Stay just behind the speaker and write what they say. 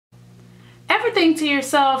Ever think to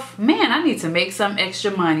yourself, man, I need to make some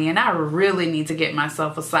extra money and I really need to get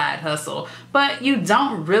myself a side hustle, but you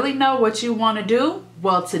don't really know what you want to do?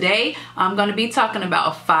 Well, today I'm going to be talking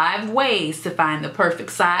about 5 ways to find the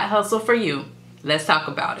perfect side hustle for you. Let's talk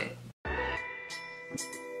about it.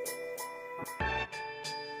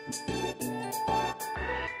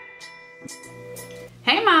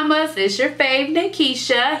 Hey mamas, it's your fave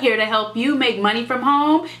Nikisha, here to help you make money from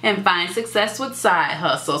home and find success with side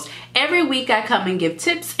hustles. Every week I come and give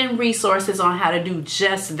tips and resources on how to do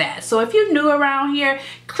just that. So if you're new around here,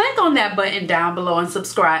 click on that button down below and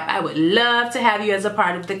subscribe. I would love to have you as a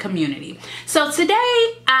part of the community. So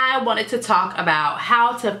today I wanted to talk about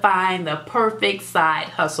how to find the perfect side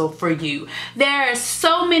hustle for you. There are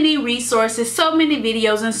so many resources, so many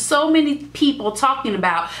videos, and so many people talking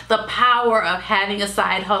about the power of having a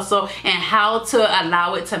side hustle and how to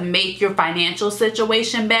allow it to make your financial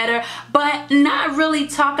situation better, but not really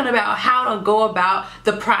talking about how to go about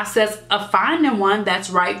the process of finding one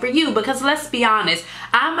that's right for you. Because let's be honest,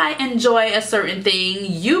 I might enjoy a certain thing,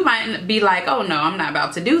 you might be like, oh no, I'm not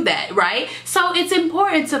about to do that, right? So it's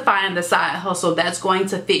important to find the side hustle that's going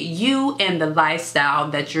to fit you and the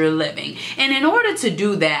lifestyle that you're living. And in order to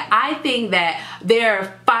do that, I think that there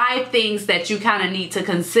are 5 things that you kind of need to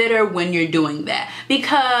consider when you're doing that.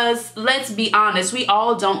 Because let's be honest, we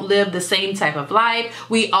all don't live the same type of life.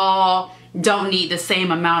 We all don't need the same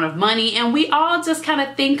amount of money, and we all just kind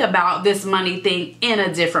of think about this money thing in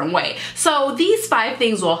a different way. So these 5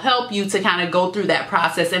 things will help you to kind of go through that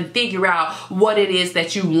process and figure out what it is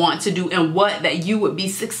that you want to do and what that you would be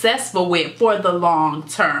successful with for the long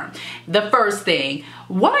term. The first thing,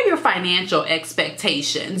 what are your financial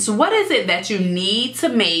expectations? What is it that you need to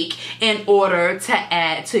make in order to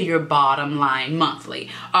add to your bottom line monthly?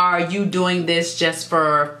 Are you doing this just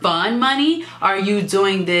for fun money? Are you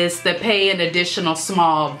doing this to pay an additional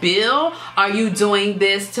small bill? Are you doing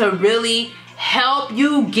this to really help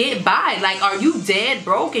you get by? Like, are you dead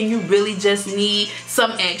broke and you really just need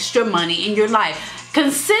some extra money in your life?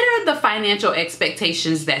 Consider the financial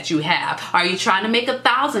expectations that you have. Are you trying to make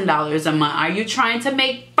 $1,000 a month? Are you trying to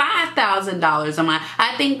make $5,000 a month?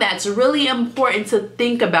 I think that's really important to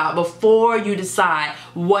think about before you decide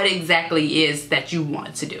what exactly is that you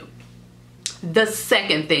want to do. The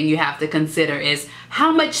second thing you have to consider is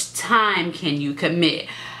how much time can you commit?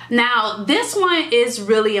 Now, this one is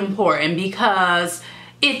really important because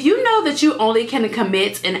if you know that you only can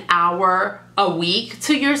commit an hour a week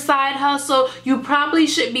to your side hustle, you probably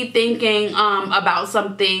should be thinking about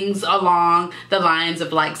some things along the lines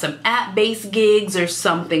of like some app-based gigs or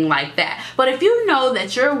something like that. But if you know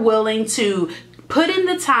that you're willing to put in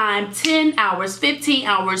the time, 10 hours, 15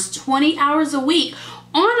 hours, 20 hours a week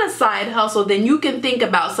on a side hustle, then you can think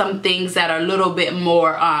about some things that are a little bit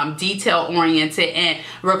more detail oriented and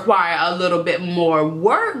require a little bit more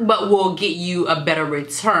work, but will get you a better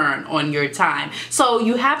return on your time. So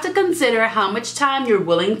you have to consider how much time you're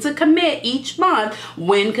willing to commit each month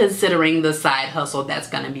when considering the side hustle that's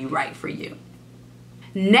going to be right for you.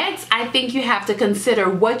 Next, I think you have to consider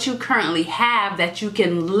what you currently have that you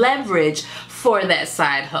can leverage for that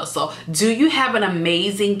side hustle. Do you have an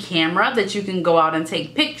amazing camera that you can go out and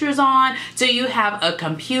take pictures on? Do you have a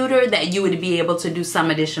computer that you would be able to do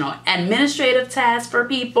some additional administrative tasks for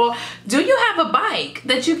people? Do you have a bike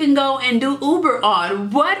that you can go and do Uber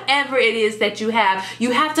on? Whatever it is that you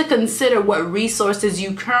have to consider what resources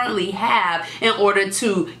you currently have in order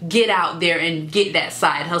to get out there and get that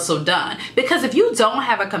side hustle done. Because if you don't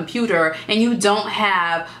have a computer and you don't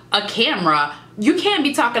have a camera, you can't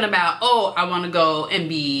be talking about, oh, I want to go and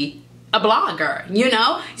be a blogger, you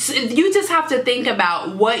know? So you just have to think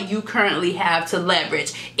about what you currently have to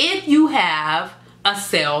leverage. If you have a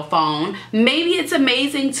cell phone, maybe it's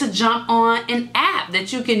amazing to jump on an app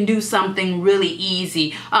that you can do something really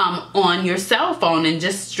easy on your cell phone and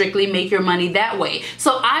just strictly make your money that way.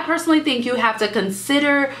 So I personally think you have to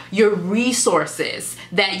consider your resources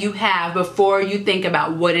that you have before you think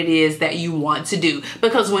about what it is that you want to do.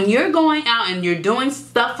 Because when you're going out and you're doing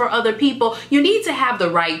stuff for other people, you need to have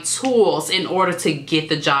the right tools in order to get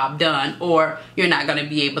the job done, or you're not going to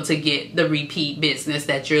be able to get the repeat business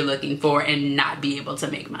that you're looking for and not be able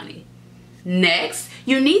to make money. Next,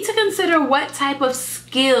 you need to consider what type of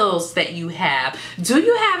skills that you have. Do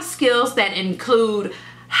you have skills that include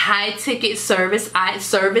high ticket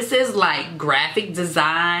services like graphic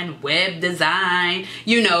design, web design?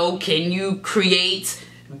 You know, can you create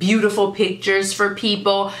beautiful pictures for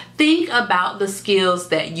people? Think about the skills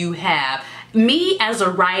that you have. Me as a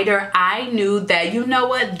writer, I knew that, you know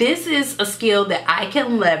what, this is a skill that I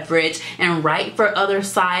can leverage and write for other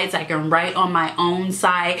sites. I can write on my own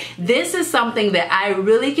site. This is something that I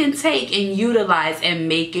really can take and utilize and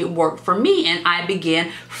make it work for me. And I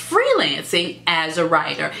began freelancing as a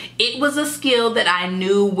writer. It was a skill that I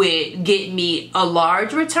knew would get me a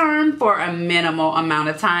large return for a minimal amount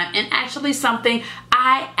of time, and actually something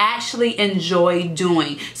I actually enjoy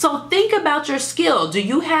doing. So think about your skill. Do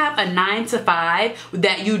you have a 9-to-5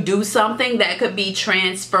 that you do something that could be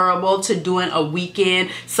transferable to doing a weekend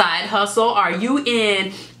side hustle? Are you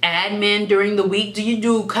in admin during the week? Do you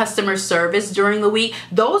do customer service during the week?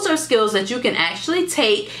 Those are skills that you can actually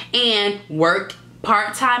take and work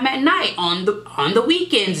part-time at night on the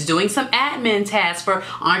weekends, doing some admin tasks for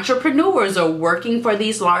entrepreneurs or working for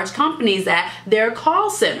these large companies at their call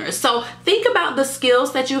centers. So think about the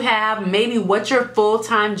skills that you have, maybe what your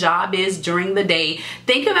full-time job is during the day.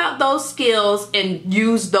 Think about those skills and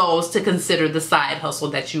use those to consider the side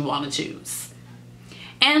hustle that you want to choose.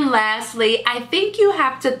 And lastly, I think you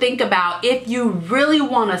have to think about if you really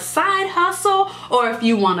want a side hustle or if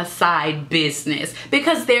you want a side business,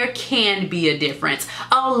 because there can be a difference.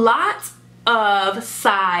 A lot of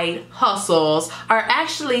side hustles are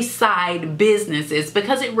actually side businesses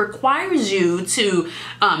because it requires you to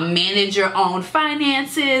manage your own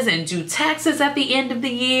finances and do taxes at the end of the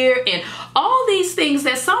year and all these things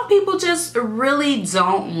that some people just really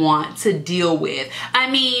don't want to deal with. I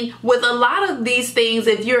mean, with a lot of these things,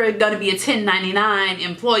 if you're going to be a 1099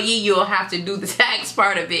 employee, you'll have to do the tax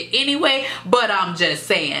part of it anyway, but I'm just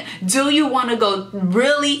saying, do you want to go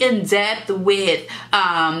really in depth with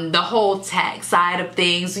the whole tax side of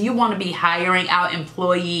things? You want to be hiring out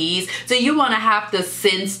employees? So you want to have to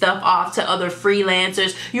send stuff off to other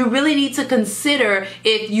freelancers? You really need to consider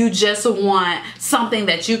if you just want something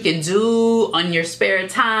that you can do on your spare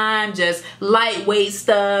time, just lightweight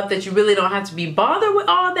stuff that you really don't have to be bothered with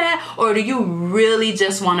all that, or do you really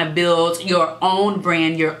just want to build your own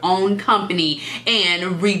brand, your own company,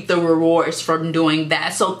 and reap the rewards from doing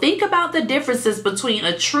that? So think about the differences between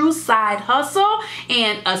a true side hustle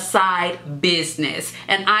and a side business,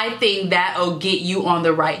 and I think that'll get you on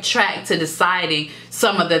the right track to deciding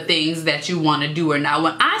some of the things that you want to do or not.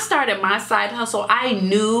 When I started my side hustle, I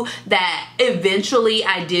knew that eventually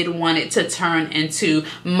I did want it to turn into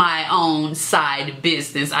my own side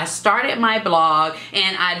business. I started my blog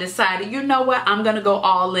and I decided, you know what, I'm gonna go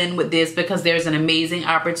all in with this because there's an amazing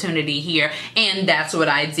opportunity here, and that's what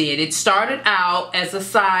I did. It started out as a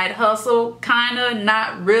side hustle, kind of,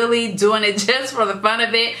 not really doing it just for the fun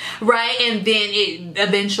of it, right? And then it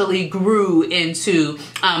eventually grew into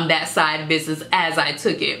that side business as I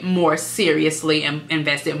took it more seriously and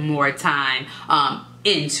invested more time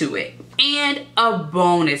into it. And a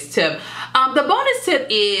bonus tip. The bonus tip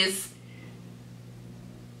is,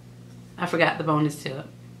 I forgot the bonus tip.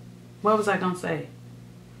 What was I gonna say?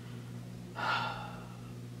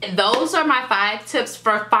 Those are my 5 tips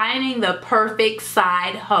for finding the perfect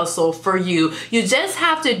side hustle for you. You just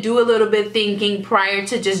have to do a little bit thinking prior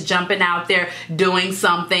to just jumping out there doing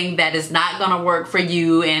something that is not gonna work for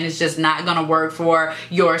you and it's just not gonna work for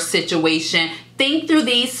your situation. Think through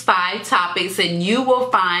these 5 topics and you will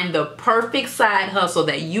find the perfect side hustle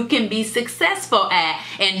that you can be successful at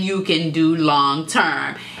and you can do long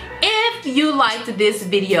term. If you liked this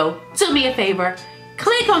video, do me a favor.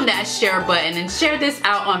 Click on that share button and share this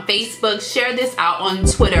out on Facebook, share this out on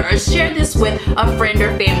Twitter, or share this with a friend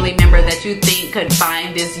or family member that you think could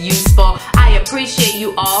find this useful. I appreciate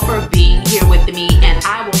you all for being here with me, and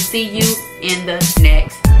I will see you in the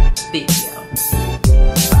next video.